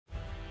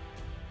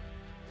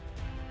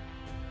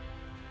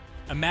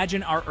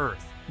Imagine our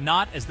Earth,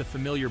 not as the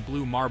familiar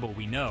blue marble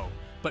we know,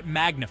 but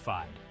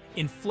magnified,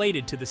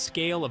 inflated to the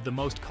scale of the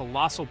most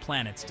colossal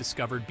planets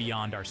discovered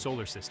beyond our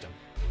solar system.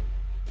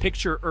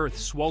 Picture Earth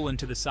swollen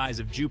to the size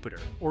of Jupiter,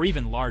 or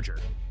even larger,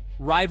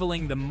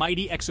 rivaling the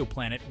mighty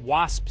exoplanet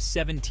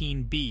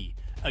WASP-17b,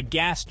 a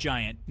gas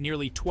giant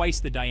nearly twice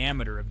the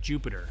diameter of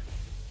Jupiter.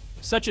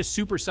 Such a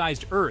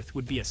supersized Earth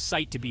would be a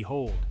sight to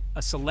behold,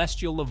 a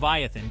celestial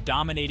leviathan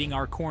dominating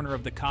our corner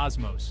of the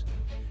cosmos.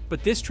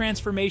 But this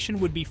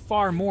transformation would be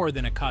far more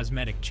than a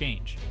cosmetic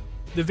change.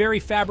 The very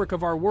fabric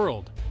of our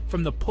world,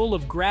 from the pull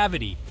of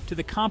gravity to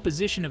the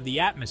composition of the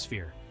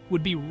atmosphere,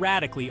 would be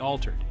radically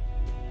altered.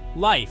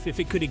 Life, if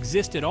it could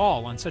exist at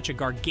all on such a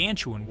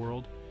gargantuan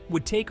world,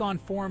 would take on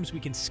forms we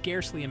can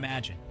scarcely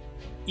imagine.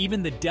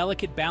 Even the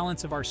delicate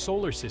balance of our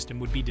solar system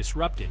would be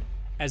disrupted,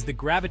 as the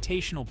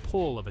gravitational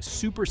pull of a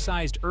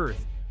supersized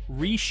Earth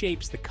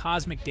reshapes the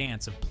cosmic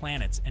dance of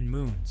planets and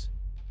moons.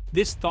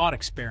 This thought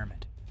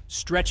experiment,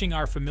 stretching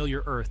our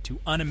familiar Earth to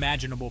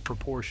unimaginable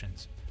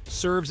proportions,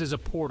 serves as a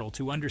portal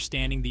to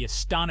understanding the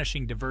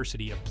astonishing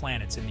diversity of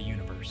planets in the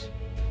universe.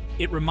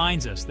 It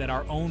reminds us that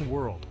our own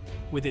world,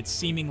 with its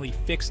seemingly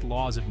fixed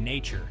laws of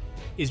nature,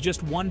 is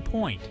just one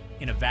point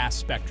in a vast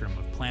spectrum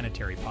of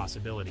planetary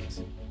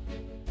possibilities.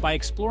 By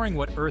exploring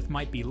what Earth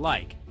might be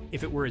like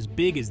if it were as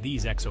big as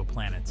these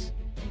exoplanets,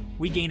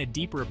 we gain a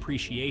deeper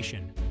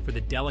appreciation for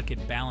the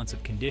delicate balance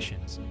of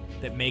conditions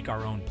that make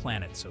our own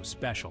planet so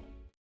special.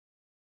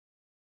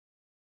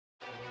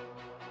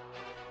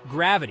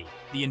 Gravity,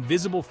 the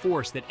invisible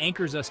force that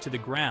anchors us to the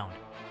ground,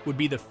 would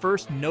be the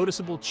first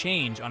noticeable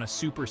change on a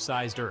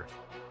supersized Earth.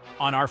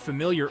 On our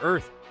familiar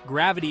Earth,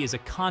 gravity is a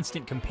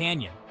constant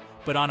companion,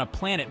 but on a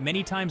planet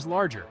many times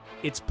larger,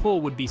 its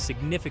pull would be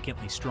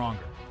significantly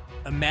stronger.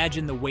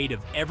 Imagine the weight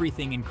of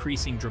everything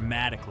increasing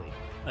dramatically.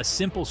 A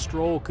simple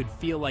stroll could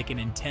feel like an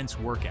intense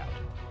workout.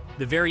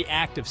 The very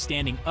act of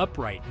standing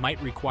upright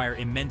might require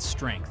immense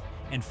strength,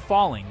 and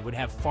falling would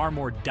have far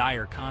more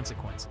dire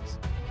consequences.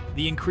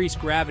 The increased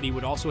gravity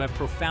would also have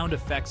profound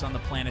effects on the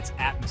planet's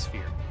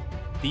atmosphere.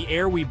 The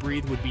air we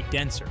breathe would be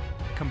denser,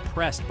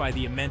 compressed by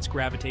the immense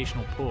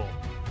gravitational pull.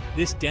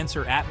 This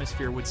denser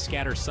atmosphere would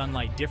scatter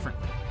sunlight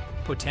differently,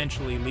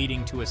 potentially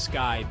leading to a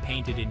sky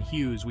painted in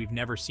hues we've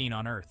never seen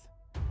on Earth.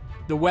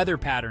 The weather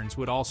patterns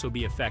would also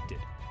be affected,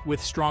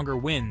 with stronger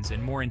winds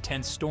and more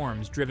intense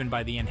storms driven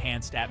by the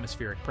enhanced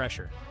atmospheric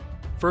pressure.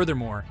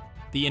 Furthermore,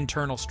 the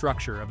internal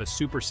structure of a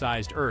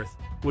supersized Earth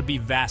would be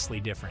vastly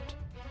different.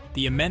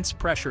 The immense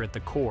pressure at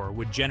the core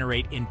would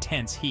generate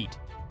intense heat,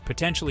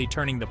 potentially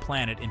turning the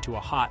planet into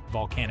a hot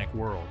volcanic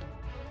world.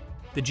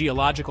 The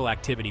geological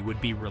activity would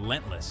be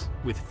relentless,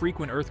 with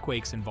frequent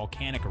earthquakes and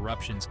volcanic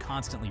eruptions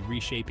constantly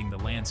reshaping the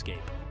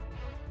landscape.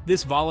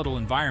 This volatile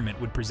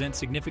environment would present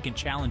significant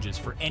challenges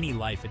for any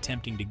life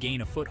attempting to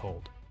gain a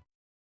foothold.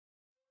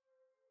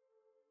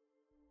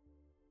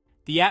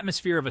 The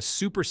atmosphere of a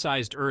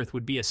supersized Earth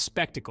would be a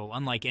spectacle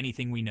unlike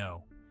anything we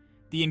know.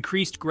 The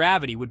increased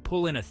gravity would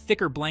pull in a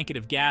thicker blanket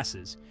of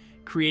gases,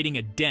 creating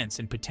a dense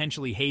and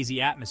potentially hazy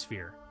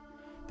atmosphere.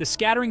 The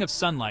scattering of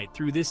sunlight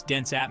through this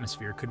dense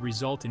atmosphere could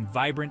result in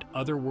vibrant,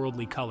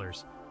 otherworldly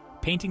colors,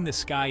 painting the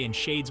sky in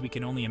shades we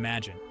can only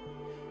imagine.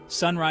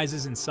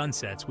 Sunrises and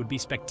sunsets would be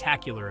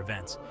spectacular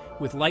events,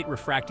 with light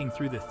refracting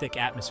through the thick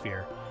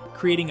atmosphere,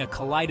 creating a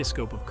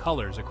kaleidoscope of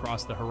colors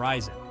across the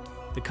horizon.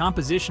 The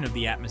composition of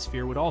the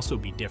atmosphere would also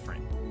be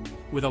different.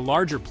 With a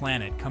larger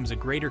planet comes a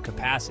greater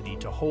capacity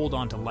to hold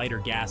onto lighter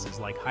gases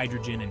like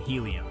hydrogen and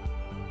helium.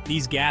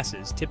 These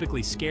gases,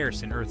 typically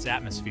scarce in Earth's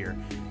atmosphere,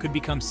 could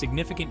become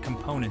significant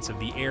components of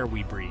the air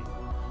we breathe,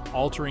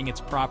 altering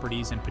its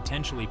properties and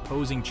potentially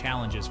posing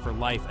challenges for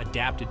life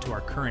adapted to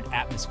our current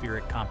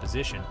atmospheric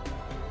composition.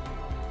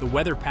 The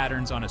weather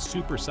patterns on a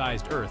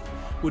supersized Earth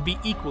would be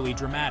equally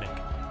dramatic.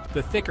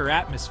 The thicker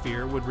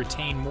atmosphere would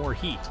retain more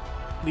heat,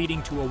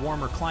 leading to a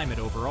warmer climate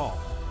overall.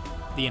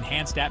 The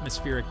enhanced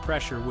atmospheric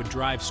pressure would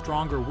drive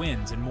stronger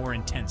winds and more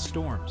intense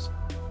storms.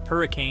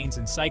 Hurricanes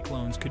and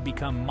cyclones could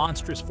become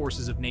monstrous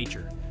forces of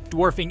nature,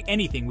 dwarfing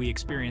anything we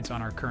experience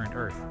on our current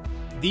Earth.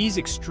 These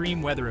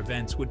extreme weather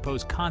events would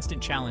pose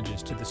constant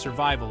challenges to the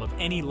survival of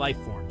any life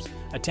forms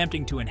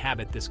attempting to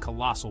inhabit this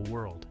colossal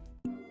world.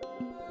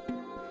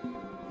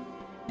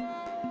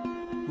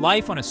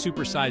 Life on a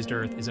supersized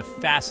Earth is a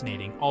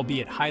fascinating,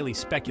 albeit highly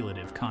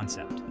speculative,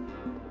 concept.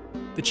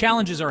 The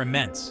challenges are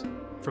immense,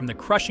 from the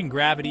crushing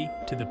gravity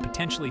to the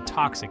potentially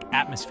toxic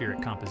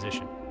atmospheric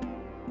composition.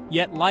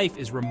 Yet life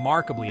is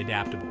remarkably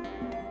adaptable,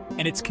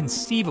 and it's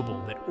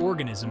conceivable that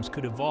organisms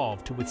could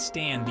evolve to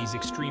withstand these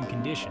extreme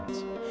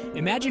conditions.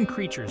 Imagine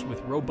creatures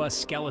with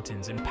robust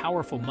skeletons and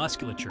powerful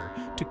musculature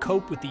to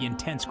cope with the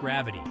intense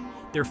gravity,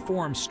 their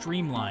forms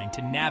streamlined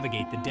to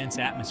navigate the dense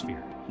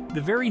atmosphere.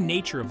 The very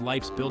nature of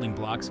life's building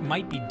blocks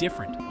might be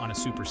different on a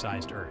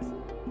supersized Earth.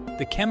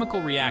 The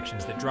chemical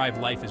reactions that drive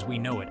life as we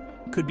know it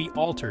could be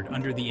altered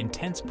under the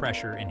intense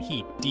pressure and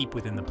heat deep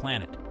within the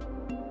planet.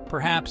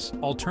 Perhaps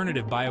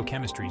alternative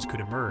biochemistries could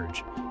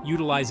emerge,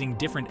 utilizing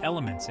different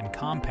elements and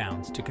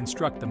compounds to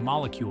construct the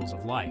molecules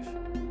of life.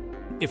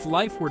 If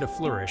life were to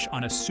flourish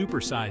on a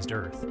supersized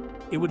Earth,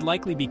 it would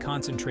likely be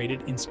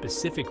concentrated in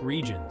specific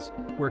regions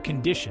where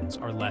conditions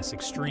are less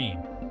extreme.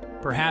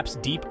 Perhaps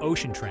deep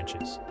ocean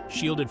trenches,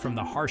 shielded from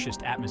the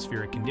harshest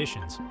atmospheric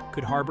conditions,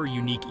 could harbor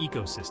unique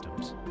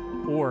ecosystems.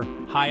 Or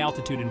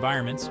high-altitude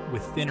environments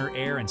with thinner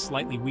air and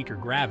slightly weaker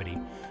gravity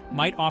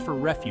might offer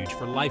refuge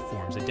for life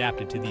forms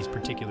adapted to these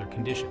particular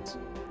conditions.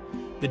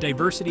 The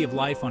diversity of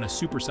life on a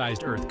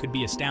supersized Earth could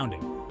be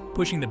astounding,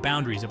 pushing the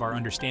boundaries of our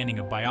understanding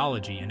of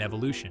biology and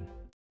evolution.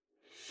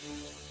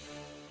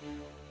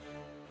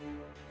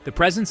 The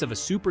presence of a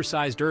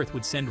supersized Earth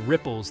would send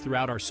ripples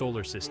throughout our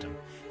solar system,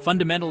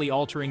 fundamentally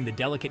altering the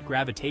delicate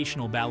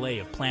gravitational ballet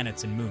of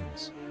planets and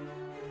moons.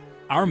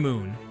 Our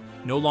moon,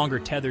 no longer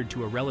tethered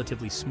to a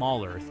relatively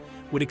small Earth,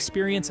 would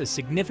experience a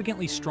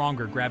significantly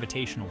stronger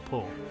gravitational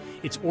pull.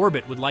 Its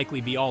orbit would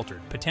likely be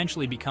altered,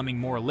 potentially becoming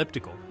more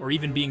elliptical, or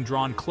even being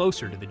drawn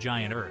closer to the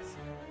giant Earth.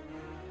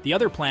 The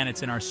other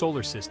planets in our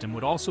solar system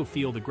would also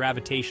feel the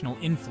gravitational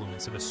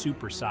influence of a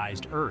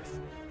supersized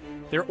Earth.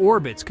 Their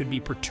orbits could be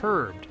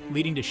perturbed,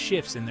 leading to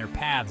shifts in their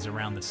paths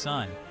around the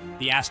Sun.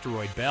 The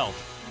asteroid belt,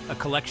 a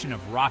collection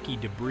of rocky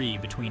debris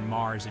between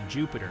Mars and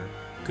Jupiter,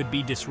 could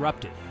be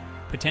disrupted,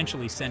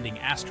 potentially sending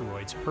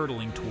asteroids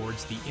hurtling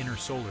towards the inner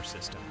solar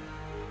system.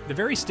 The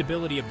very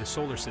stability of the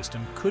solar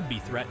system could be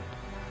threatened.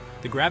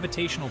 The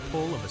gravitational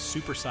pull of a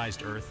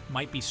supersized Earth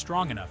might be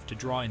strong enough to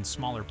draw in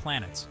smaller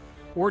planets,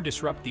 or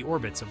disrupt the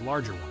orbits of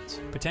larger ones,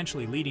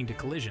 potentially leading to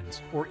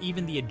collisions, or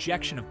even the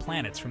ejection of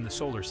planets from the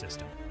solar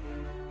system.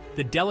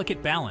 The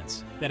delicate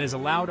balance that has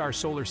allowed our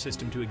solar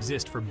system to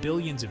exist for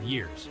billions of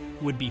years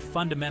would be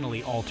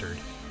fundamentally altered,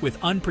 with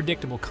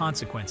unpredictable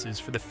consequences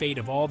for the fate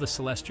of all the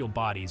celestial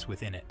bodies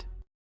within it.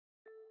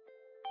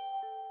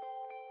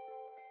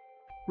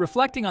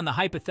 Reflecting on the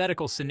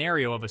hypothetical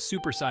scenario of a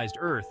supersized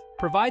Earth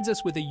provides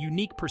us with a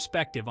unique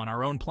perspective on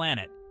our own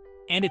planet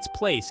and its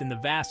place in the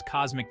vast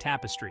cosmic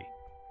tapestry.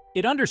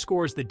 It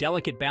underscores the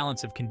delicate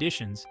balance of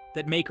conditions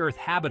that make Earth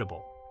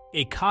habitable,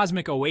 a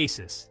cosmic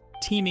oasis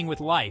teeming with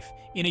life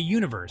in a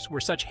universe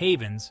where such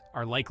havens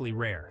are likely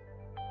rare.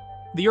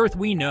 The Earth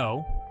we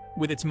know,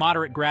 with its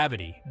moderate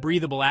gravity,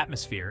 breathable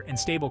atmosphere, and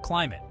stable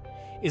climate,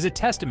 is a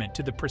testament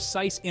to the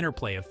precise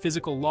interplay of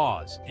physical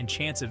laws and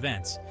chance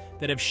events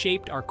that have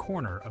shaped our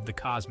corner of the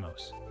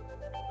cosmos.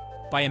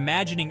 By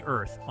imagining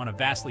Earth on a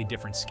vastly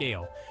different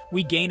scale,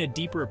 we gain a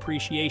deeper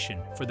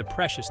appreciation for the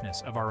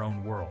preciousness of our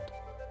own world.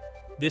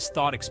 This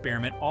thought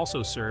experiment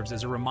also serves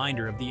as a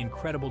reminder of the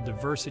incredible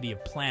diversity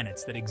of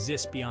planets that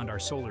exist beyond our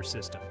solar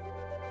system.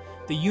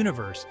 The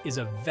universe is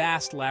a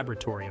vast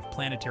laboratory of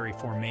planetary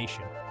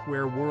formation,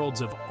 where worlds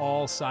of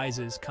all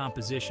sizes,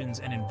 compositions,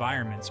 and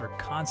environments are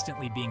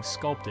constantly being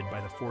sculpted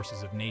by the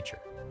forces of nature.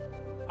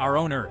 Our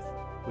own Earth,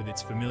 with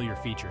its familiar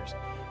features,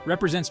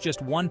 represents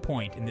just one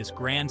point in this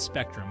grand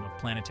spectrum of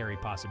planetary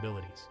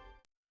possibilities.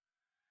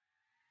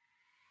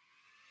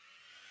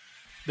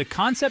 The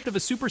concept of a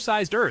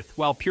supersized Earth,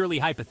 while purely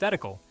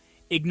hypothetical,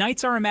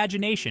 ignites our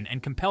imagination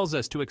and compels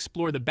us to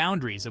explore the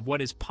boundaries of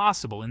what is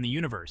possible in the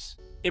universe.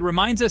 It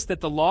reminds us that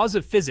the laws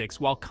of physics,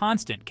 while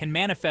constant, can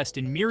manifest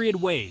in myriad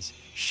ways,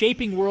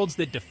 shaping worlds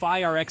that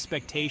defy our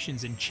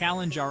expectations and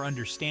challenge our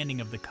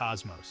understanding of the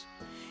cosmos.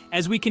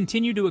 As we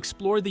continue to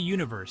explore the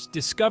universe,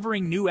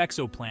 discovering new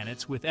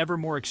exoplanets with ever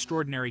more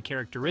extraordinary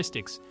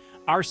characteristics,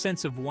 our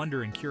sense of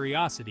wonder and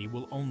curiosity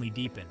will only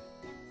deepen.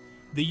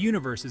 The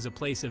universe is a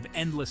place of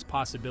endless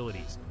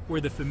possibilities, where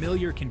the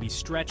familiar can be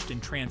stretched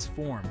and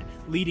transformed,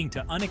 leading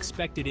to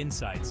unexpected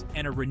insights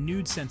and a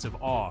renewed sense of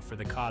awe for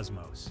the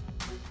cosmos.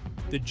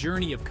 The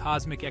journey of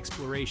cosmic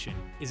exploration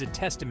is a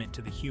testament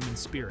to the human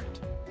spirit,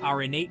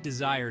 our innate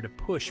desire to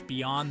push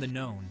beyond the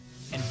known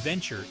and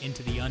venture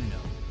into the unknown.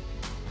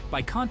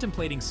 By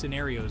contemplating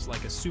scenarios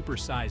like a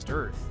supersized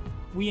Earth,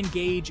 we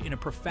engage in a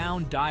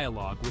profound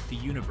dialogue with the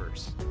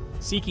universe,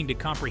 seeking to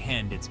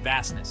comprehend its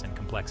vastness and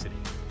complexity.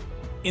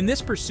 In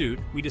this pursuit,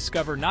 we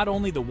discover not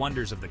only the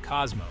wonders of the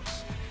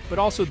cosmos, but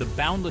also the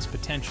boundless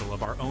potential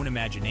of our own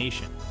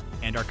imagination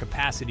and our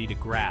capacity to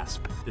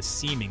grasp the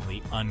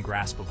seemingly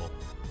ungraspable.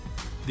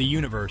 The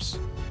universe,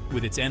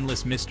 with its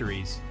endless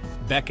mysteries,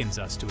 beckons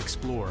us to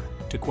explore,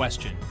 to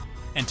question,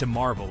 and to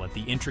marvel at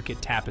the intricate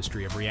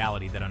tapestry of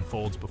reality that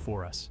unfolds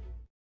before us.